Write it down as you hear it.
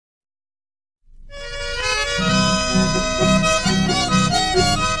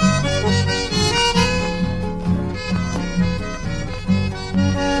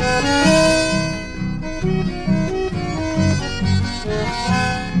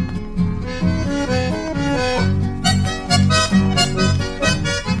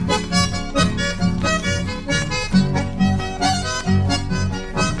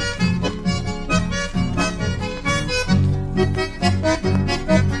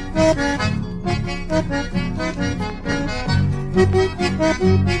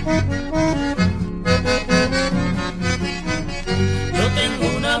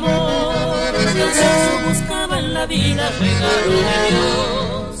regalo de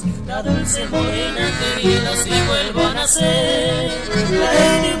Dios. La dulce morena querida, si vuelvo a nacer, la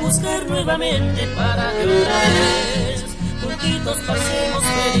he de buscar nuevamente para que otra vez juntitos pasemos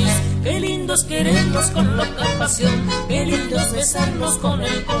feliz. Qué lindo es querernos con loca pasión, qué lindo es besarnos con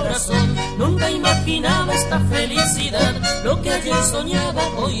el corazón. Nunca imaginaba esta felicidad, lo que ayer soñaba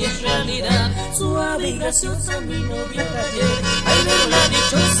hoy es realidad. Suave y graciosa mi novia de ayer, al verla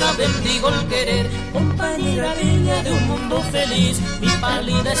dichosa bendigo el querer. Compañera bella de un mundo feliz, mi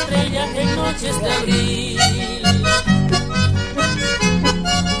pálida estrella en noches de abril.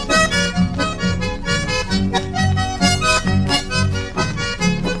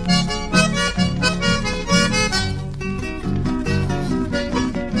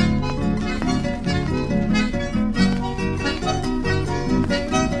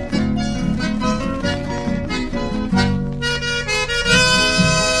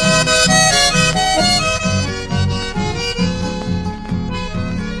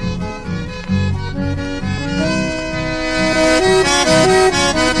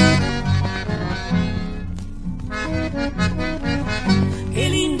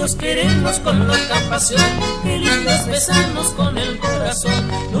 Querernos con loca pasión, qué lindo es besarnos con el corazón.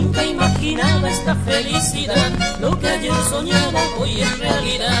 Nunca imaginaba esta felicidad, lo que ayer soñaba hoy es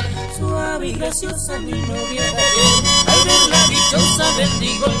realidad. Suave y graciosa mi novia de ayer, al verla dichosa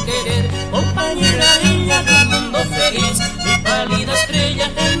bendigo el querer. Compañera ella del mundo feliz, mi pálida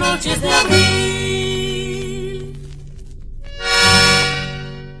estrella en noches de abril.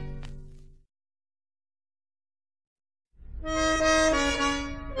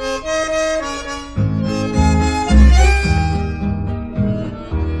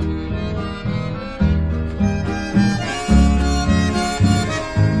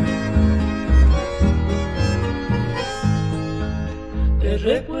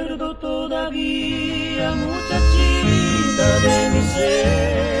 Recuerdo todavía, muchachita de mi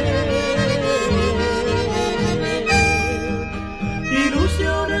ser,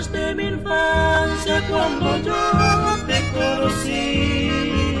 ilusiones de mi infancia cuando yo te conocí.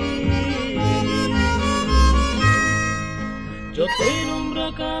 Yo te nombro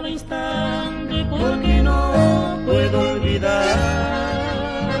a cada instante porque no puedo olvidar.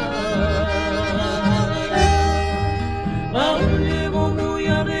 Aún llevo muy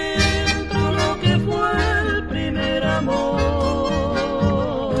adentro lo que fue el primer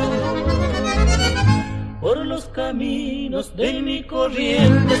amor. Por los caminos de mi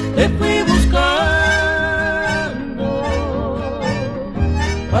corriente te fui buscando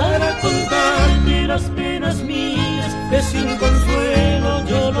para contarte las penas mías que sin consuelo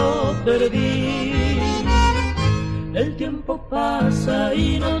yo lo perdí. El tiempo pasa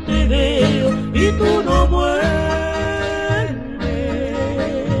y no te veo y tú no vuelves.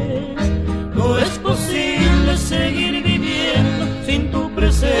 No es posible seguir viviendo sin tu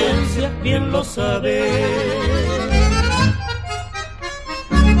presencia, bien lo sabes.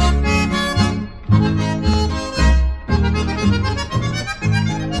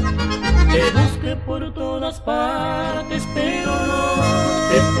 Te busqué por todas partes, pero no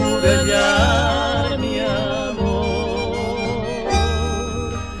te pude hallar, mi amor.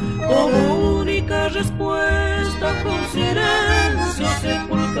 Como única respuesta fue un silencio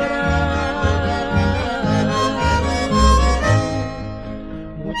sepulcral.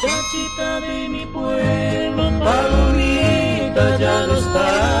 Muchachita de mi pueblo, palomita, ya no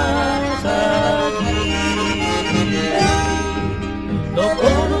estás aquí. No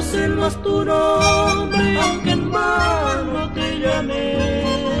conocen más tu nombre, aunque en vano te llamé.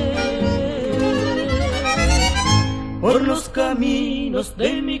 Por los caminos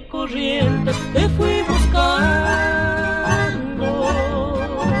de mi corriente te fui buscando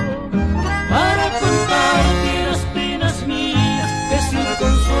para contarte las penas mías que sin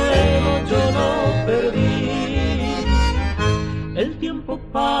consuelo yo no perdí. El tiempo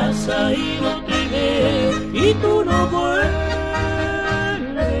pasa y no te veo y tú no vuelves.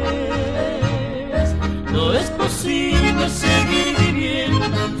 No es posible seguir viviendo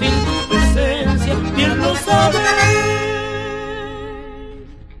sin tu presencia, bien lo sabes.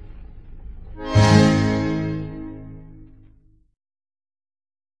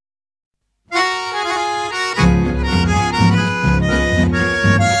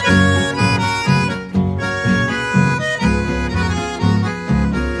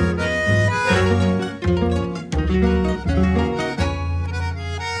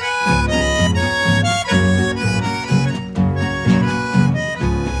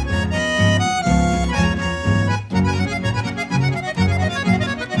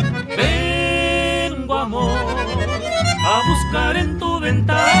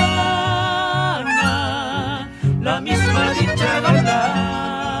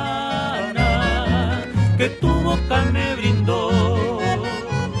 que tu boca me brindó.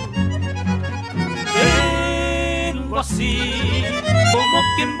 Vengo así, como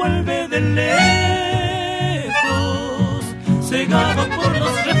quien vuelve de lejos, cegado por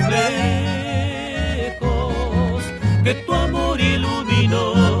los reflejos que tu amor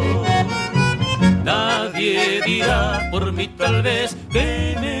iluminó. Nadie dirá por mí tal vez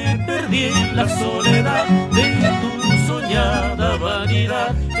que me perdí en la soledad de tu soñada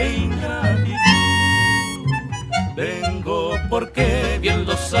vanidad e ingratitud. Vengo porque bien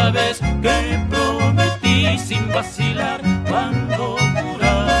lo sabes que prometí sin vacilar cuando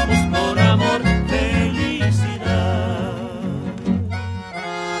juramos por amor felicidad.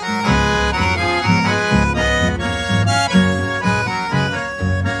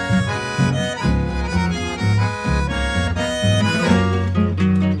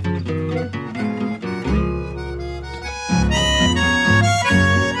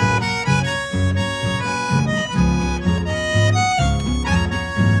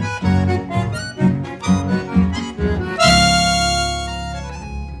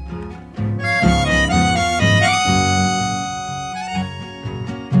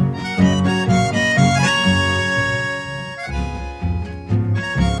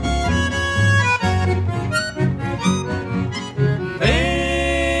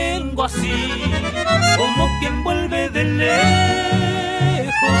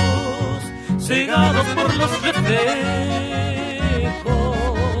 Cegados por los reflejos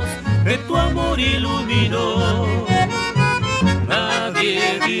que tu amor iluminó.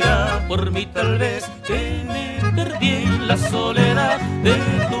 Nadie dirá por mí tal vez que me perdí en la soledad de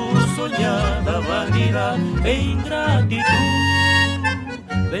tu soñada vanidad e ingratitud.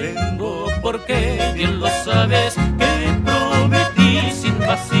 Vengo porque bien lo sabes que prometí sin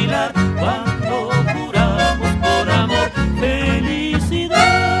vacilar cuando juramos por amor felicidad.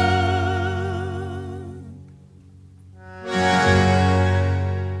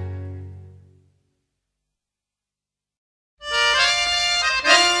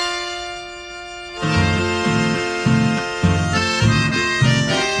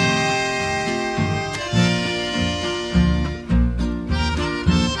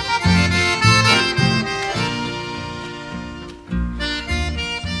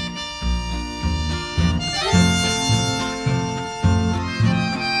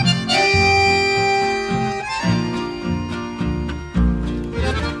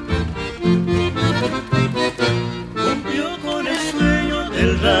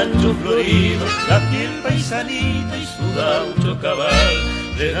 Florido, la fiel paisanita y su gaucho cabal,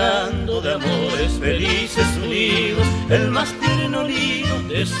 regando de amores felices unidos, el más tierno nido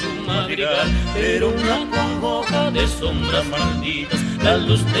de su madrigal. Pero una congoja de sombras malditas, la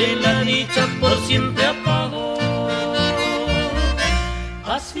luz de la dicha por siempre apagó.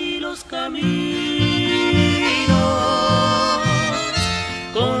 Así los caminos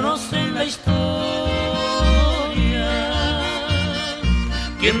conocen la historia.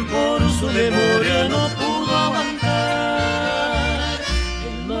 Quien por su memoria no pudo aguantar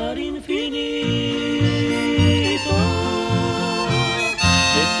el mar infinito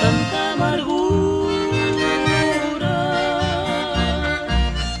de tanta amargura,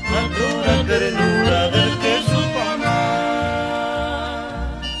 mató la ternura del que supo amar.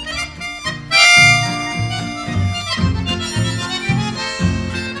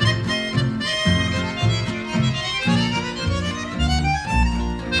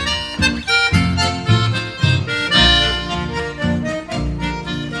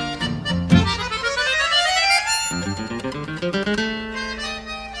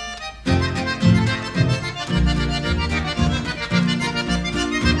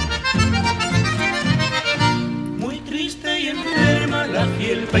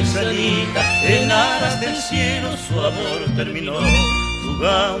 Paisanita, en aras del cielo su amor terminó. Tu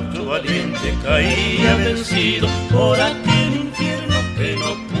gaucho valiente caía vencido por aquel infierno que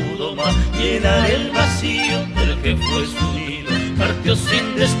no pudo más llenar el vacío del que fue su nido. Partió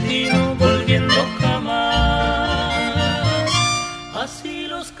sin destino, volviendo jamás. Así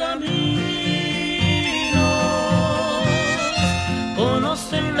los caminos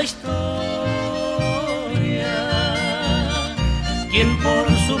conocen la historia. Quien por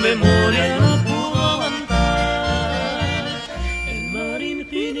su memoria no pudo aguantar el mar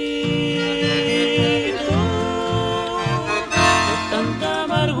infinito de tanta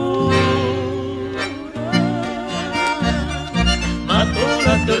amargura, mató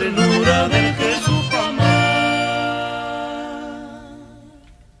la ternura del que supo amar.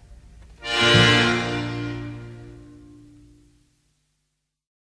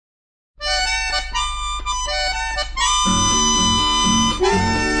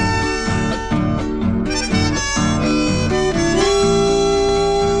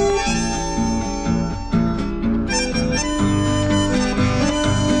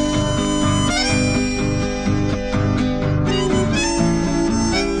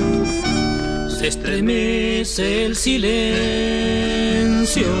 Se estremece el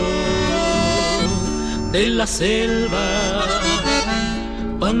silencio de la selva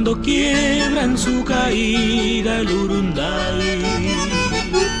cuando quiebra en su caída el urunday.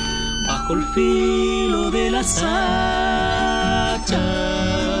 Bajo el filo de las hachas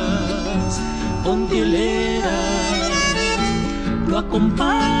pontieleras lo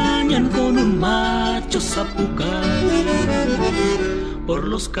acompañan con un macho zapucay por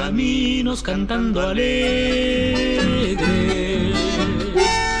los caminos cantando alegres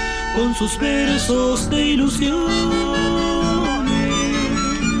con sus versos de ilusiones.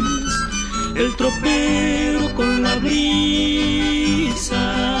 El tropero con la brisa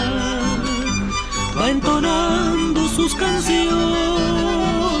va entonando sus canciones,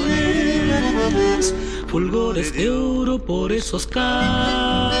 fulgores de oro por esos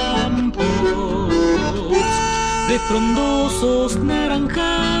campos de frondosos naranjales,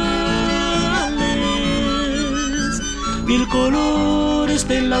 mil colores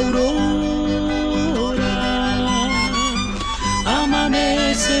de la aurora,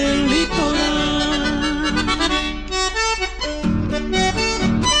 amanece el litoral.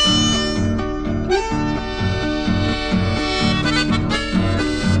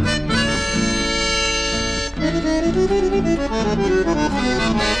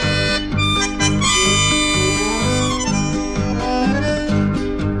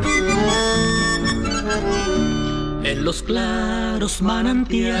 En los claros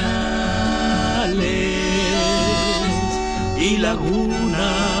manantiales y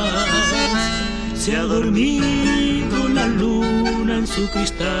lagunas se ha dormido la luna en su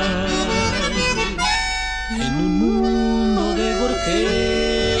cristal, en un mundo de gorjeos.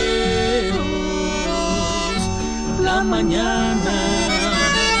 La mañana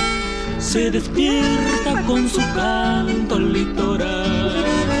se despierta con su canto litoral,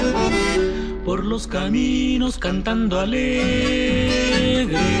 por los caminos cantando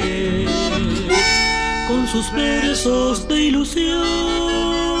alegre, con sus versos de ilusiones.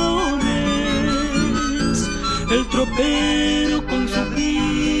 El tropero con su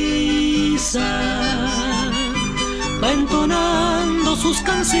brisa va entonando sus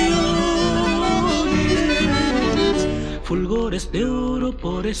canciones, fulgores de oro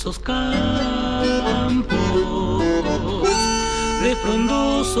por esos campos de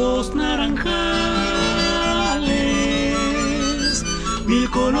frondosos naranjales, mil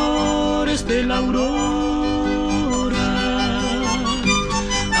colores de la aurora,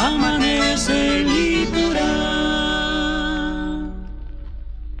 amanece el litoral.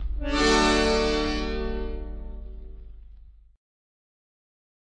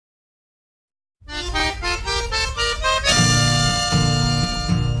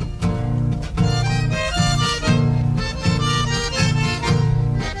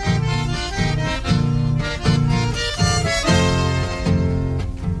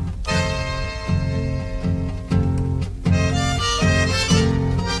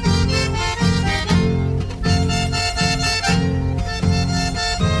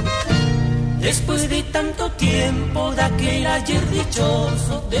 Después de tanto tiempo de aquel ayer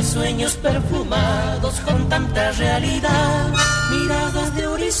dichoso, de sueños perfumados con tanta realidad, miradas de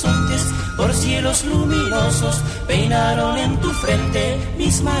horizontes por cielos luminosos peinaron en tu frente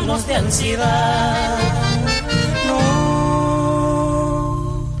mis manos de ansiedad.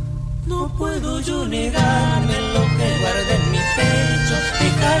 No puedo yo negarme lo que guarda en mi pecho,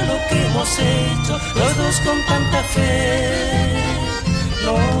 dejar lo que hemos hecho los dos con tanta fe.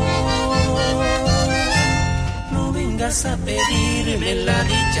 No vengas a pedirme la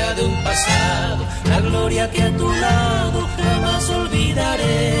dicha de un pasado, la gloria que a tu lado jamás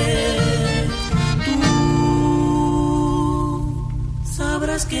olvidaré. Tú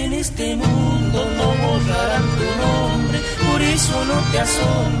sabrás que en este mundo no borrarán tu nombre, por eso no te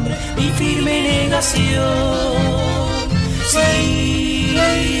asombre mi firme negación. Sí,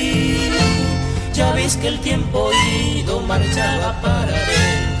 ya ves que el tiempo ido marchaba para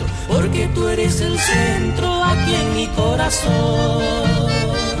adentro, porque tú eres el centro aquí en mi corazón.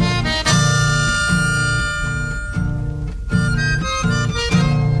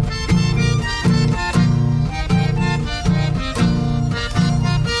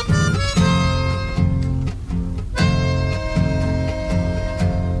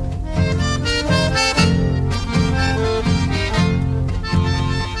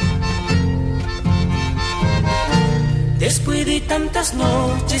 Después de tantas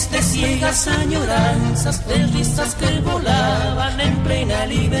noches de ciegas añoranzas, de risas que volaban en plena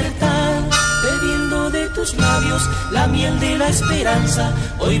libertad, bebiendo de tus labios la miel de la esperanza,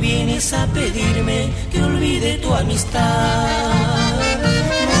 hoy vienes a pedirme que olvide tu amistad.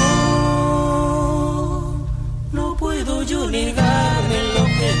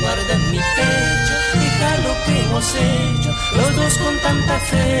 hemos hecho los dos con tanta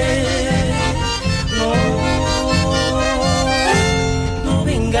fe. No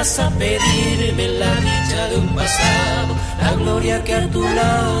vengas a pedirme la dicha de un pasado, la gloria que a tu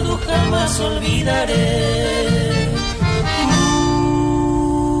lado jamás olvidaré.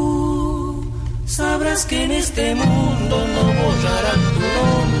 Sabrás que en este mundo no borrarán tu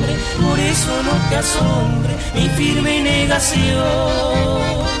nombre, por eso no te asombre mi firme negación.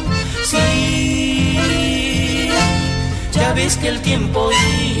 Sí, ya ves que el tiempo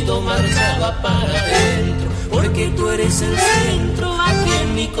ido marchaba para adentro, porque tú eres el centro aquí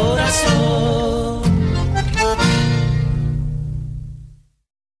en mi corazón.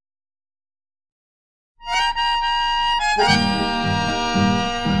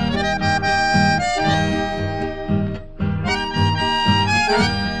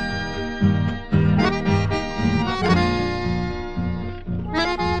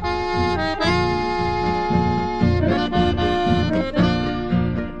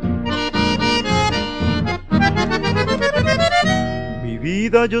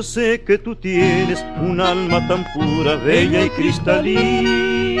 Yo sé que tú tienes un alma tan pura, bella y cristalina,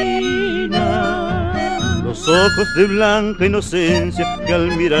 los ojos de blanca inocencia que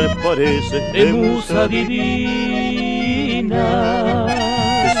al mirar parece de musa divina.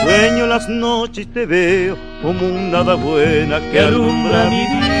 Te sueño las noches y te veo como una hada buena que alumbra mi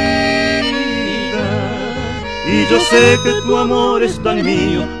vida. Y yo sé que tu amor es tan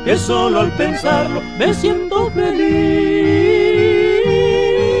mío que solo al pensarlo me siento feliz.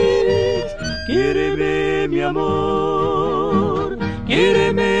 Quiéreme mi amor,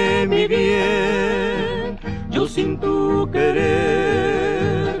 quiéreme mi bien, yo sin tu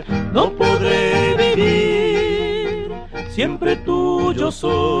querer no podré vivir. Siempre tuyo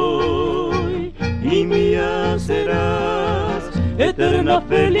soy y mía serás, eterna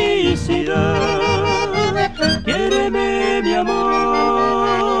felicidad. Quiéreme mi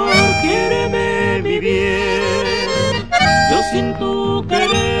amor, quiéreme mi bien, yo sin tu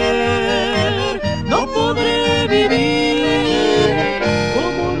querer no podré vivir.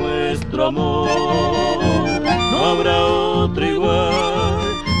 Como nuestro amor no habrá otro igual,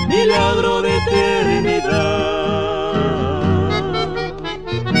 milagro de eternidad.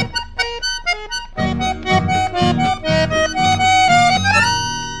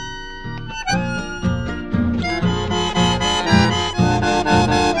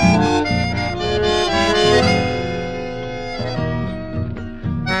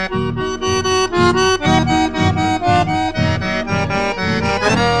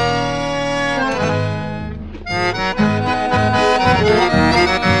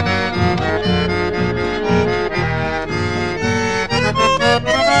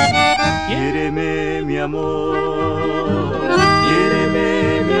 Quiéreme mi amor,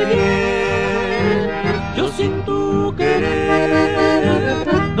 quiéreme mi bien, yo sin tu querer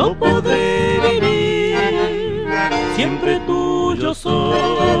no podré vivir. Siempre tuyo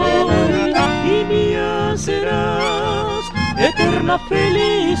soy y mía serás, eterna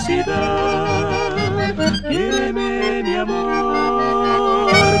felicidad. Quiéreme mi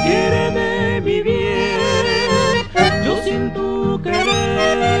amor, quiéreme mi bien, yo sin tu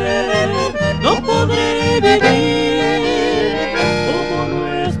querer no podré vivir. Como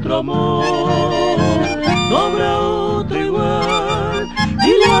nuestro amor no habrá otro igual,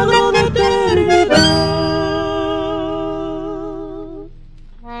 milagro de eternidad.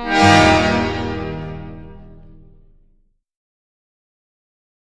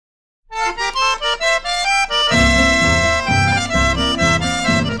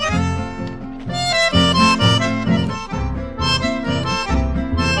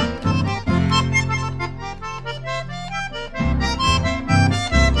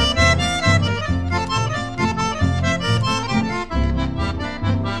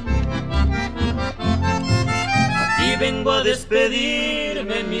 Vengo a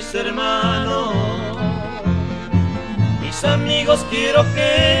despedirme, mis hermanos, mis amigos, quiero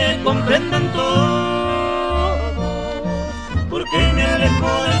que comprendan todo, porque me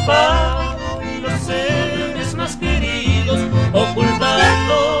alejo del pago y los seres más queridos,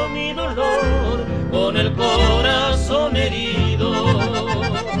 ocultando mi dolor con el corazón herido.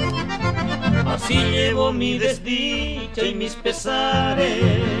 Así llevo mi desdicha y mis pesares,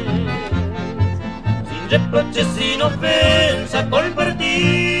 reproches sin ofensa compartimos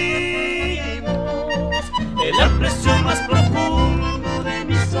el aprecio más profundo de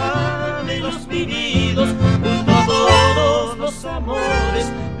mis anhelos vividos, junto a todos los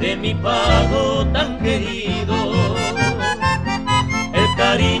amores de mi pago tan querido. El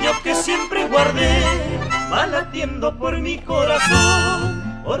cariño que siempre guardé va latiendo por mi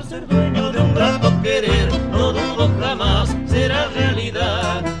corazón, por ser dueño de un grato querer, no dudo jamás será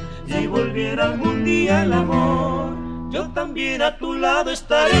realidad. Si volviera algún día el amor, yo también a tu lado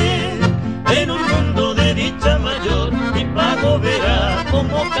estaré, en un mundo de dicha mayor, mi pago verá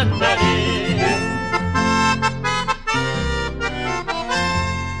cómo cantaré.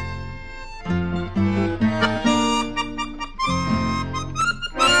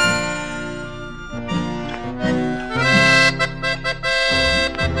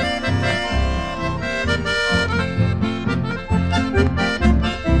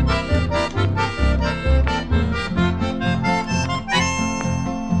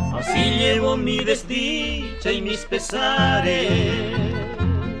 Mi desdicha y mis pesares,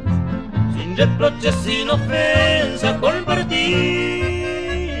 sin reproches, sin ofensa, compartimos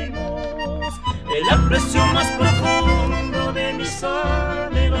el aprecio más profundo de mis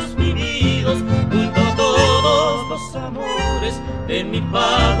anhelos vividos, junto a todos los amores de mi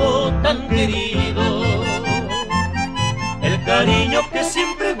pago tan querido. El cariño que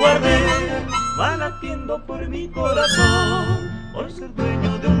siempre guardé va latiendo por mi corazón, por ser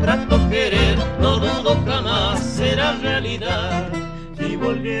dueño de un grato querer, no dudo jamás será realidad. Si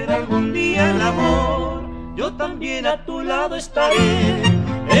volviera algún día el amor, yo también a tu lado estaré,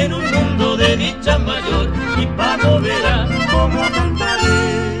 en un mundo de dicha mayor, mi pago verá cómo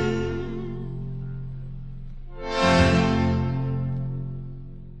cantaré.